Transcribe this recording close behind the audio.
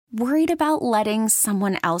Worried about letting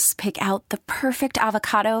someone else pick out the perfect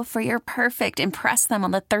avocado for your perfect impress them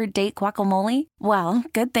on the third date guacamole? Well,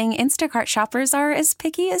 good thing Instacart shoppers are as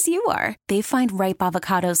picky as you are. They find ripe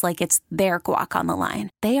avocados like it's their guac on the line.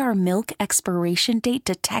 They are milk expiration date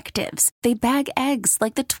detectives. They bag eggs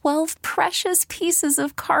like the 12 precious pieces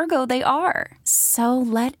of cargo they are. So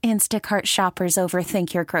let Instacart shoppers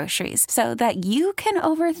overthink your groceries so that you can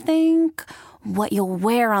overthink what you'll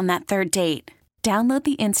wear on that third date. Download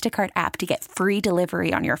the Instacart app to get free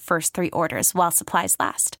delivery on your first 3 orders while supplies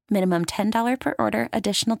last. Minimum $10 per order.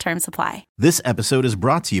 Additional terms apply. This episode is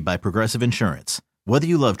brought to you by Progressive Insurance. Whether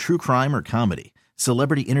you love true crime or comedy,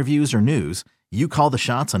 celebrity interviews or news, you call the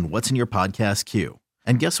shots on what's in your podcast queue.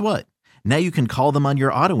 And guess what? Now you can call them on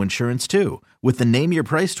your auto insurance too with the Name Your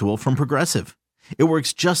Price tool from Progressive. It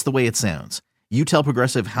works just the way it sounds. You tell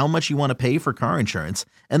Progressive how much you want to pay for car insurance,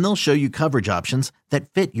 and they'll show you coverage options that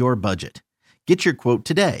fit your budget. Get your quote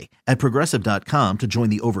today at Progressive.com to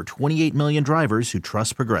join the over 28 million drivers who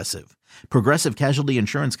trust Progressive. Progressive Casualty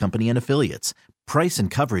Insurance Company and Affiliates. Price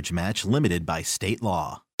and coverage match limited by state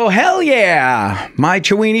law. Oh, hell yeah. My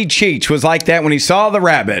Chewini Cheech was like that when he saw the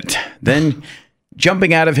rabbit. Then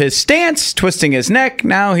jumping out of his stance, twisting his neck.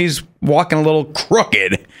 Now he's walking a little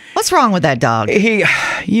crooked. What's wrong with that dog? He's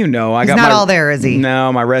not all there, is he?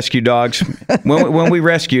 No, my rescue dogs. when we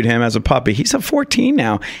rescued him as a puppy, he's a 14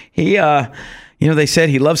 now. He, they said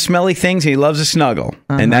he loves smelly things. And he loves a snuggle,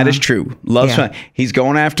 and that is true. He's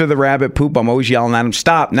going after the rabbit poop. I'm always yelling at him,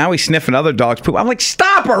 stop. Now he's sniffing other dogs' poop. I'm like,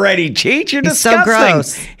 stop already, Cheech. You're disgusting. So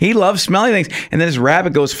gross. He loves smelly things. And then his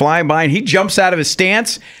rabbit goes flying by, and he jumps out of his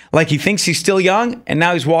stance like he thinks he's still young, and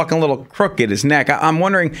now he's walking a little crooked, his neck. I'm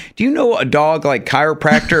wondering, do you know a dog like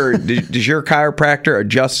chiropractor, or does your chiropractor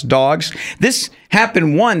adjust dogs? This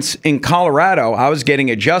happened once in Colorado. I was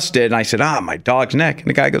getting adjusted, and I said, my dog's neck. And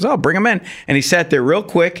the guy goes, bring him in. And he sat there real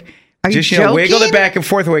quick. Are just, you joking? Wiggled it back and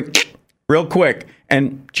forth, went real quick.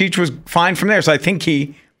 And Cheech was fine from there. So I think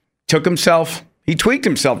he tweaked himself.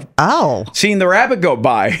 Oh. Seeing the rabbit go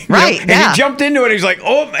by. Right, And he jumped into it. He's like,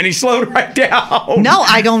 and he slowed right down. No,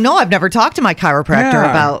 I don't know. I've never talked to my chiropractor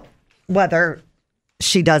about whether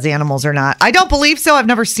she does animals or not. I don't believe so. I've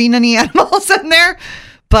never seen any animals in there.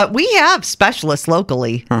 But we have specialists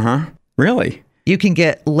locally. Really? You can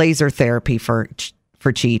get laser therapy for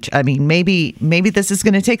Cheech. I mean, maybe this is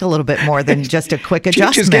going to take a little bit more than just a quick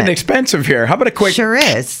adjustment. Cheech is getting expensive here. How about a quick? Sure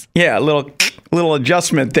is. Yeah, a little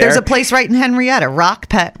adjustment there. There's a place right in Henrietta, Rock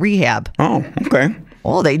Pet Rehab. Oh, okay.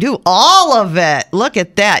 Oh, they do all of it. Look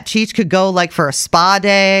at that. Cheech could go like for a spa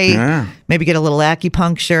day. Yeah. Maybe get a little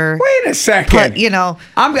acupuncture. Wait a second. But,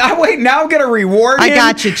 I'm going to reward him. I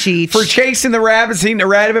got you, Cheech. For chasing the rabbits, eating the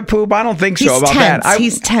rabbit poop. I don't think so about tense. that.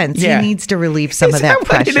 He's tense. Yeah. He needs to relieve some of that what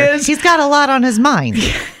pressure. It is? He's got a lot on his mind.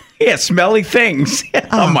 Yeah, smelly things.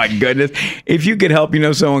 Oh, my goodness. If you could help,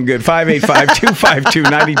 someone good.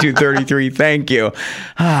 585-252-9233. Thank you.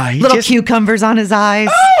 Little cucumbers on his eyes.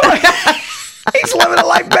 Oh, he's living a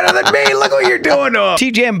life better than me. Look what you're doing to him.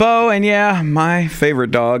 TJ and Bo, and my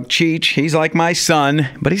favorite dog, Cheech. He's like my son,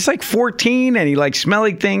 but he's like 14, and he likes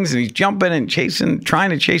smelly things, and he's jumping and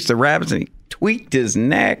trying to chase the rabbits, and he tweaked his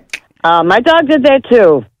neck. My dog did that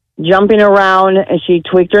too, jumping around, and she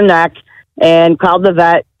tweaked her neck and called the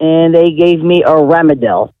vet, and they gave me a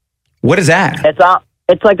Remedil. What is that?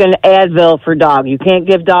 It's like an Advil for dogs. You can't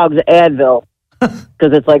give dogs Advil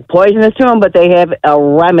because it's like poisonous to them, but they have a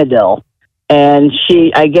Remedil. And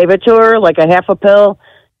I gave it to her, like a half a pill.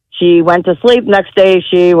 She went to sleep. Next day,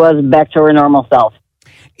 she was back to her normal self.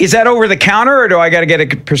 Is that over the counter, or do I got to get a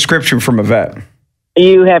prescription from a vet?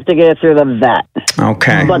 You have to get it through the vet.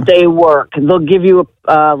 Okay. But they work. They'll give you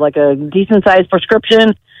like a decent-sized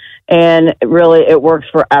prescription, and really, it works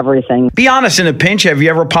for everything. Be honest, in a pinch, have you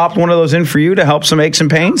ever popped one of those in for you to help some aches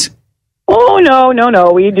and pains? Oh, no.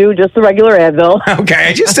 We do just the regular Advil.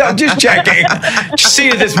 Okay, just checking. See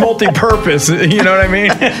it as multi-purpose, you know what I mean?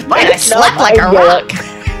 Might slept like a rock.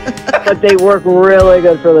 But they work really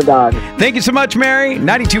good for the dog. Thank you so much, Mary.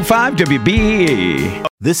 92.5 WBE.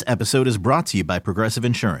 This episode is brought to you by Progressive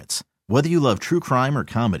Insurance. Whether you love true crime or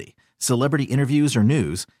comedy, celebrity interviews or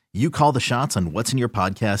news, you call the shots on what's in your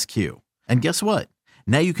podcast queue. And guess what?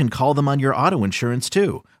 Now you can call them on your auto insurance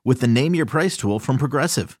too with the Name Your Price tool from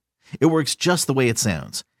Progressive. It works just the way it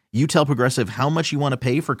sounds. You tell Progressive how much you want to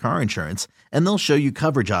pay for car insurance, and they'll show you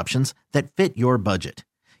coverage options that fit your budget.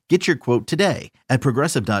 Get your quote today at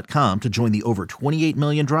Progressive.com to join the over 28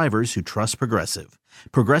 million drivers who trust Progressive.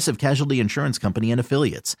 Progressive Casualty Insurance Company and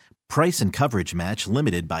Affiliates. Price and coverage match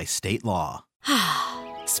limited by state law.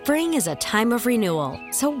 Spring is a time of renewal,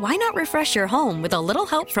 so why not refresh your home with a little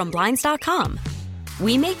help from Blinds.com?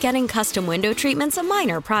 We make getting custom window treatments a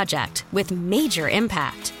minor project with major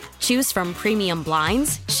impact. Choose from premium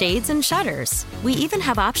blinds, shades, and shutters. We even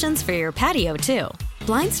have options for your patio, too.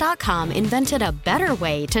 Blinds.com invented a better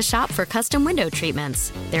way to shop for custom window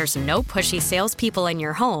treatments. There's no pushy salespeople in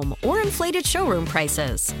your home or inflated showroom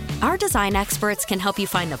prices. Our design experts can help you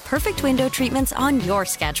find the perfect window treatments on your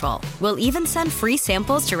schedule. We'll even send free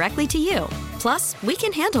samples directly to you. Plus, we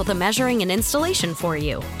can handle the measuring and installation for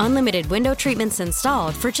you. Unlimited window treatments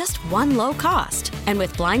installed for just one low cost. And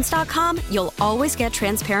with Blinds.com, you'll always get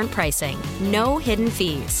transparent pricing. No hidden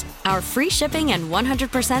fees. Our free shipping and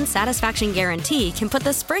 100% satisfaction guarantee can put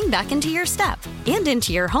the spring back into your step and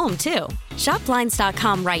into your home, too. Shop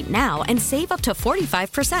Blinds.com right now and save up to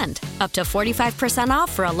 45%. Up to 45%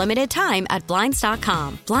 off for a limited time at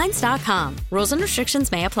Blinds.com. Blinds.com. Rules and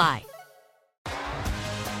restrictions may apply.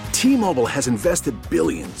 T-Mobile has invested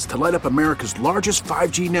billions to light up America's largest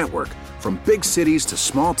 5G network, from big cities to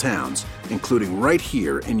small towns, including right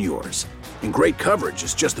here in yours. And great coverage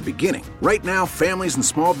is just the beginning. Right now, families and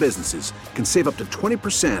small businesses can save up to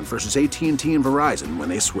 20% versus AT&T and Verizon when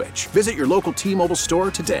they switch. Visit your local T-Mobile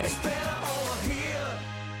store today.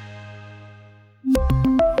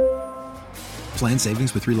 Plan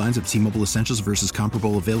savings with 3 lines of T-Mobile Essentials versus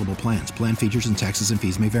comparable available plans. Plan features and taxes and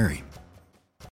fees may vary.